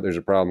find out there's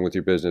a problem with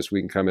your business,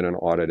 we can come in and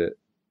audit it.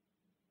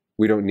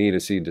 We don't need a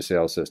seed to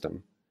sale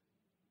system.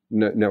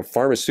 No,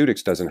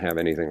 pharmaceutics doesn't have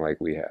anything like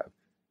we have.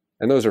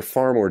 And those are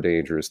far more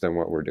dangerous than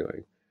what we're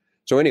doing.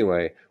 So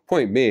anyway,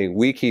 point being,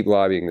 we keep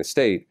lobbying the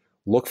state.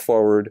 Look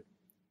forward.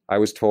 I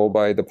was told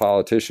by the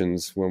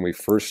politicians when we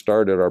first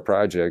started our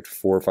project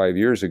 4 or 5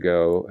 years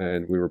ago,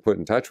 and we were put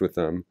in touch with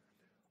them,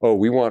 oh,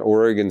 we want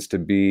Oregon's to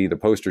be the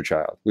poster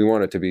child. We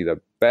want it to be the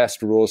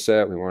best rule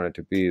set. We want it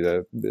to be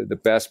the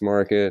best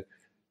market.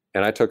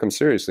 And I took them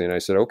seriously, and I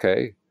said,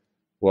 okay,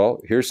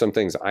 well, here's some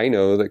things I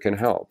know that can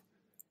help.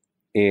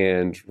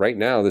 And right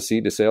now, the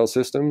seed to sale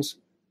systems,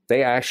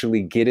 they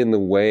actually get in the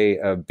way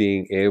of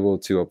being able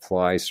to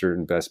apply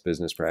certain best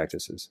business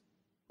practices.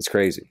 It's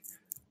crazy,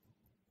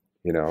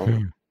 you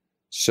know?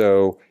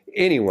 So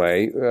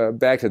anyway,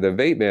 back to the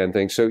vape ban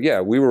thing. So yeah,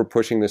 we were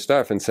pushing this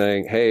stuff and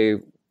saying, hey,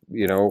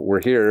 you know,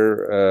 we're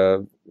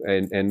here.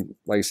 And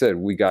like I said,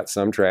 we got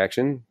some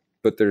traction,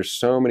 but there's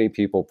so many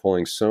people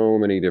pulling so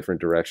many different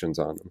directions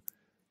on them.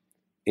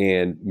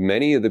 And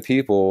many of the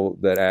people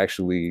that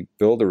actually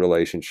build a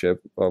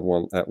relationship at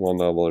one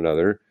level or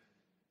another,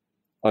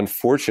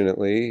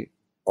 unfortunately,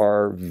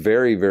 are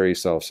very, very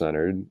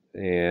self-centered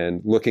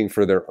and looking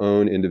for their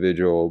own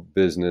individual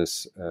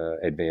business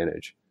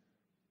advantage.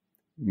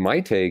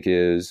 My take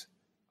is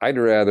I'd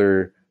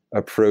rather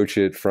approach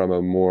it from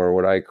a more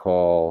what I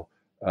call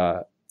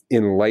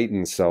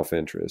enlightened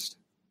self-interest.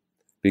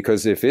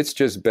 Because if it's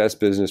just best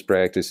business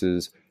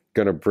practices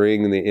going to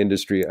bring the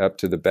industry up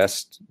to the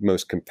best,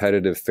 most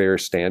competitive, fair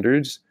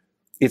standards,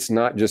 it's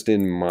not just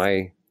in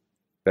my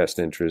best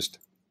interest,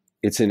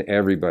 it's in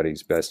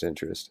everybody's best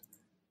interest.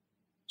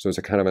 So it's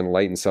a kind of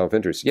enlightened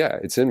self-interest. Yeah,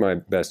 it's in my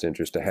best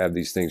interest to have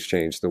these things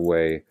change the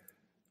way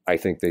I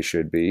think they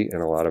should be,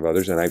 and a lot of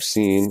others. And I've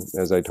seen,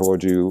 as I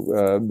told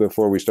you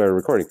before we started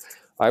recording,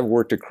 I've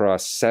worked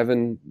across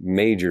 7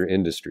 major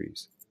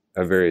industries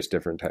of various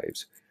different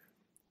types.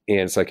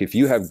 And it's like, if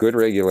you have good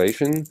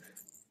regulation,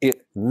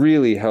 it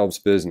really helps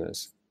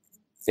business.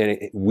 And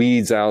it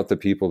weeds out the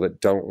people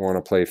that don't want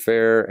to play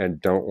fair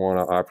and don't want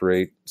to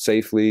operate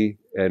safely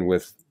and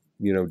with,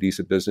 you know,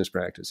 decent business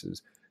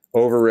practices.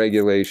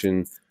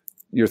 Over-regulation,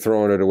 you're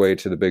throwing it away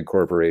to the big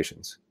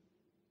corporations,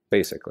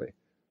 basically.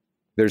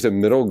 There's a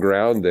middle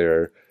ground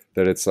there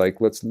that it's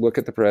like, let's look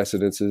at the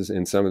precedences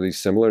in some of these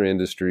similar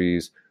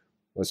industries.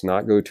 Let's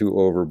not go too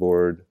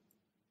overboard.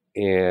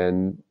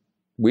 And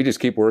we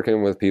just keep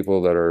working with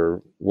people that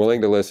are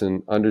willing to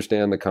listen,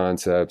 understand the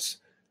concepts,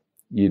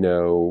 you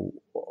know,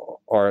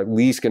 are at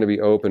least going to be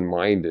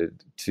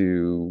open-minded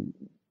to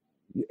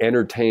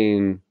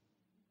entertain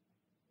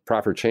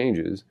proper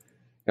changes.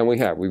 And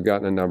we've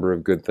gotten a number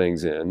of good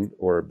things in,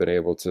 or been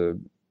able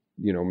to,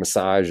 you know,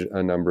 massage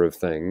a number of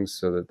things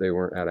so that they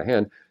weren't out of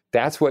hand.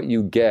 That's what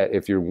you get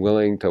if you're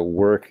willing to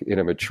work in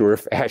a mature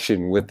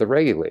fashion with the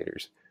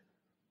regulators.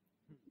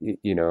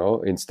 You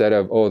know, instead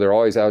of, oh, they're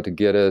always out to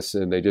get us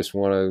and they just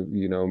want to,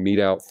 you know, mete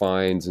out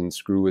fines and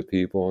screw with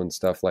people and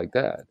stuff like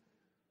that.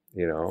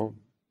 You know,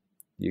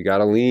 you got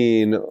to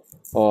lean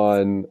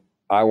on,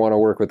 I want to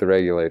work with the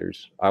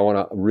regulators. I want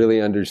to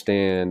really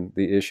understand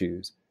the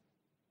issues.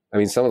 I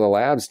mean, some of the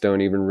labs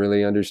don't even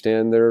really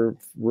understand their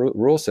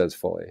rule sets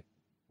fully.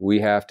 We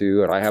have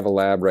to, and I have a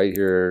lab right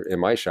here in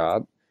my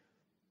shop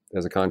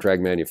as a contract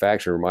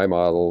manufacturer. My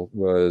model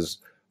was,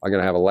 I'm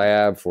going to have a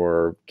lab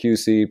for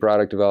QC,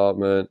 product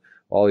development,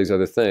 all these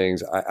other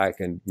things.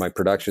 My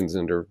production's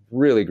under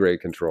really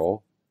great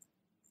control.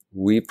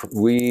 I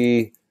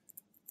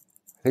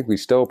think we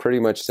still pretty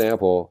much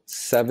sample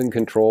 7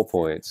 control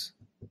points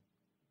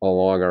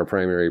along our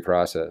primary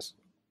process.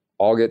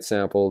 All get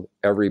sampled,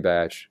 every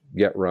batch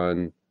get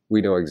run.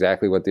 We know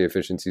exactly what the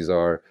efficiencies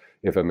are.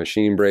 If a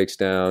machine breaks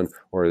down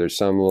or there's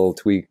some little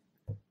tweak,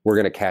 we're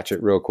going to catch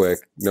it real quick,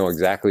 know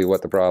exactly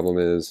what the problem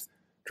is,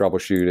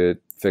 troubleshoot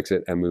it, fix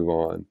it, and move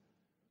on.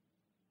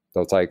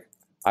 So it's like,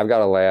 I've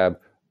got a lab,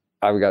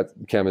 I've got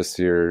chemists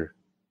here.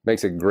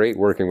 Makes it great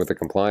working with the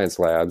compliance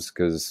labs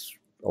because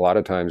a lot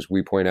of times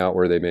we point out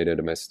where they made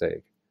a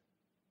mistake.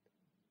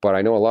 But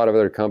I know a lot of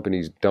other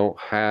companies don't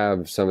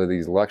have some of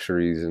these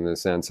luxuries in the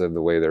sense of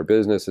the way their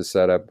business is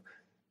set up.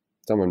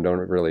 Some of them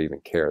don't really even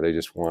care. They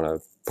just want to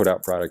put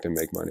out product and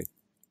make money.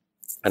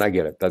 And I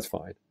get it. That's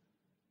fine.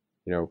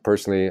 You know,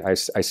 personally, I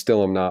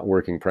still am not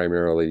working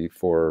primarily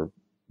for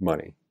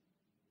money.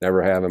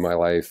 Never have in my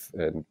life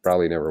and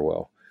probably never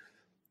will.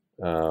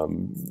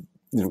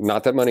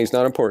 Not that money's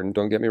not important.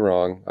 Don't get me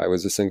wrong. I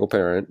was a single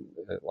parent,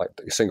 like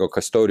a single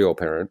custodial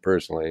parent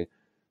personally.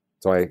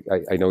 So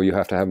I know you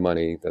have to have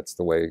money. That's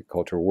the way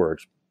culture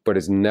works, but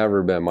it's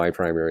never been my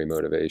primary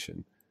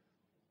motivation.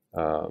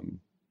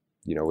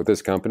 With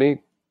this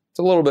company, it's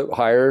a little bit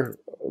higher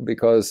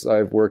because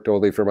I've worked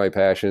only for my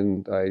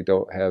passion. I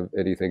don't have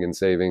anything in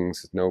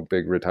savings, no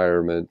big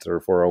retirement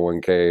or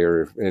 401k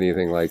or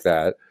anything like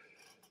that.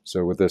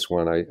 So with this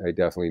one, I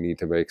definitely need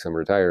to make some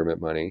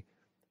retirement money.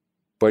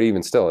 But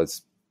even still,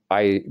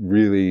 I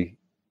really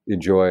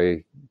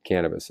enjoy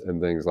cannabis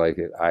and things like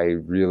it. I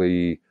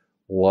really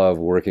love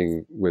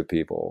working with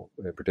people,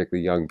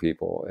 particularly young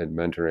people, and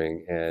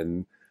mentoring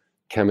and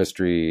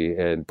chemistry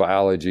and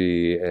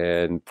biology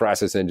and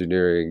process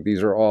engineering.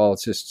 These are all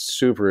just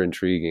super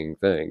intriguing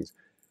things.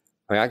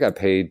 I got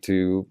paid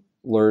to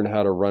learn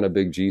how to run a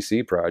big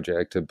GC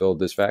project to build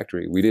this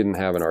factory. We didn't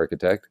have an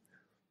architect.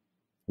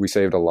 We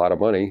saved a lot of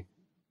money.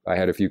 I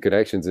had a few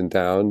connections in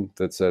town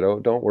that said, "Oh,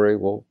 don't worry,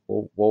 we'll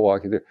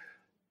walk you through."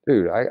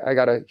 Dude, I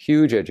got a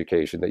huge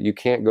education that you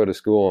can't go to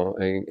school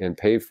and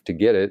pay to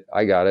get it.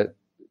 I got it,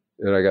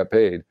 and I got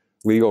paid.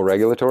 Legal,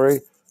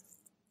 regulatory,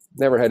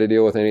 never had to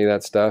deal with any of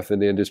that stuff in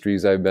the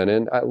industries I've been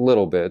in.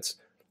 Little bits,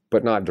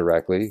 but not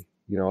directly.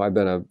 I've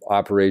been an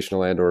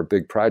operational and or a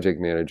big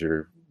project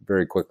manager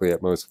very quickly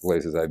at most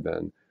places I've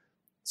been.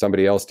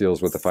 Somebody else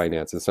deals with the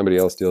finances. Somebody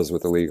else deals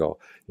with the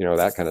legal,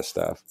 that kind of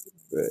stuff.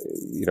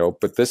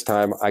 But this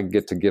time I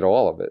get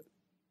all of it.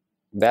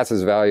 That's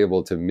as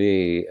valuable to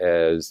me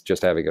as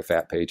just having a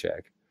fat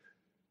paycheck,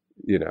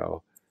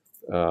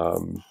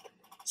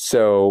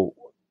 So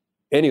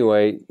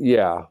anyway,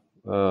 yeah,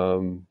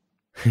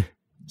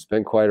 it's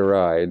been quite a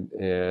ride.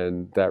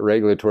 And that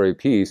regulatory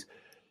piece,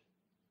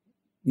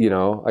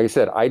 like I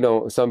said,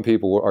 some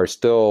people are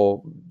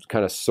still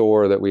kind of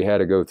sore that we had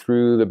to go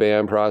through the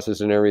ban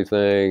process and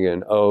everything.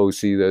 And,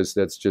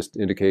 that's just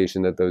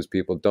indication that those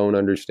people don't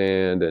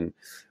understand and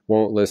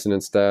won't listen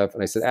and stuff.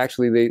 And I said,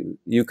 actually,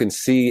 you can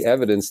see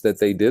evidence that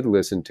they did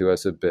listen to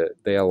us a bit.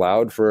 They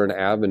allowed for an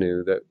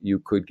avenue that you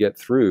could get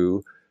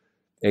through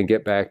and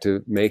get back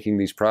to making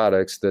these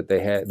products that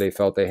they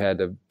felt they had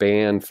to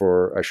ban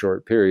for a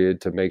short period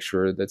to make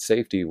sure that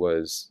safety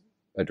was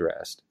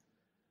addressed.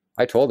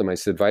 I told them, I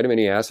said, vitamin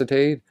E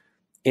acetate,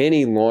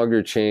 any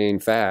longer chain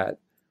fat,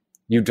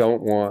 you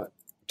don't want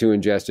to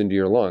ingest into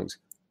your lungs.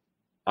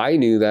 I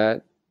knew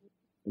that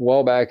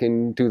well back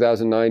in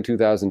 2009,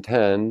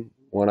 2010,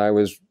 when I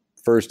was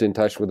first in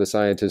touch with a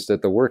scientist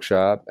at the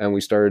workshop and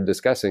we started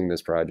discussing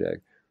this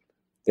project.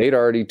 They'd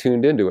already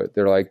tuned into it.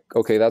 They're like,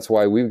 okay, that's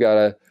why we've got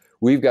a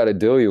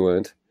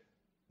diluent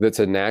that's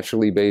a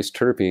naturally based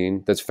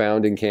terpene that's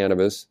found in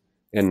cannabis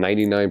and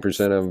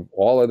 99% of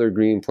all other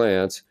green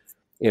plants.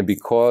 And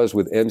because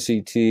with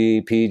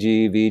MCT,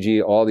 PG,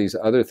 VG, all these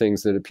other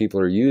things that people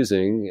are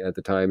using at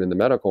the time in the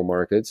medical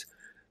markets,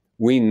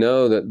 we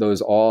know that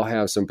those all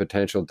have some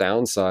potential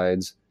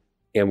downsides.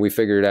 And we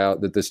figured out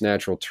that this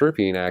natural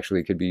terpene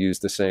actually could be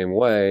used the same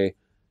way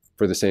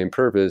for the same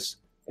purpose,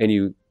 and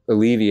you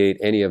alleviate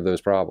any of those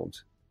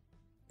problems.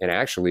 And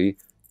actually,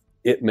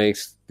 it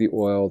makes the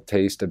oil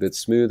taste a bit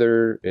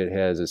smoother. It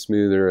has a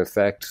smoother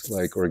effect,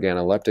 like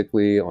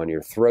organoleptically, on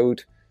your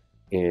throat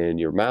and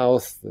your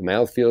mouth. The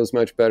mouth feels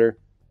much better.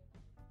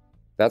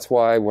 That's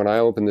why when I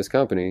opened this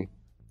company,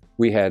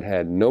 we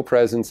had no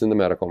presence in the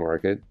medical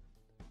market.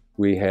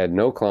 We had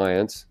no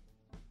clients.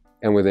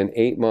 And within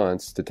 8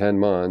 months to 10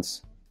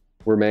 months,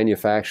 we're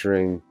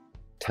manufacturing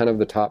 10 of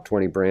the top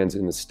 20 brands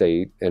in the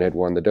state and had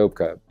won the Dope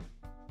Cup.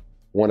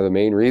 One of the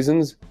main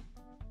reasons,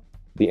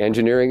 the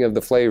engineering of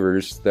the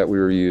flavors that we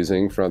were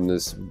using from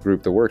this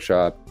group, the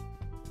workshop,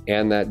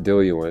 and that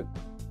diluent.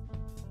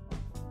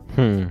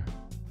 JT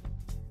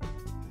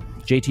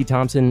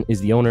Thompson is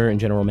the owner and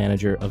general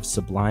manager of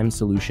Sublime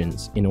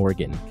Solutions in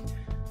Oregon.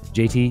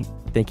 JT,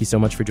 thank you so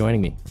much for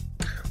joining me.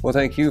 Well,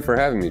 thank you for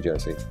having me,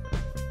 Jesse.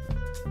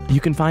 You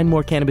can find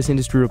more cannabis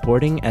industry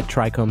reporting at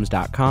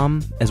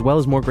trichomes.com, as well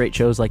as more great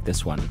shows like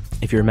this one.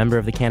 If you're a member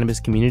of the cannabis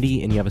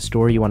community and you have a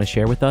story you want to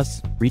share with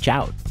us, reach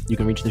out. You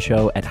can reach the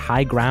show at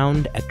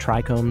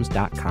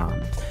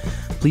highground@trichomes.com.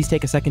 Please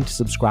take a second to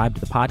subscribe to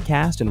the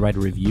podcast and write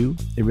a review.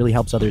 It really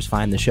helps others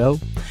find the show.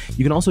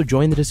 You can also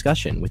join the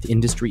discussion with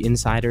industry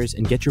insiders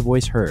and get your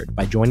voice heard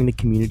by joining the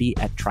community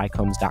at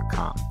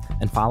trichomes.com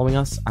and following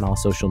us on all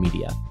social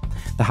media.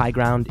 The High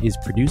Ground is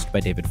produced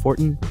by David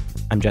Fortin.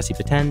 I'm Jesse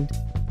Patend,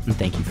 and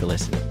thank you for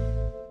listening.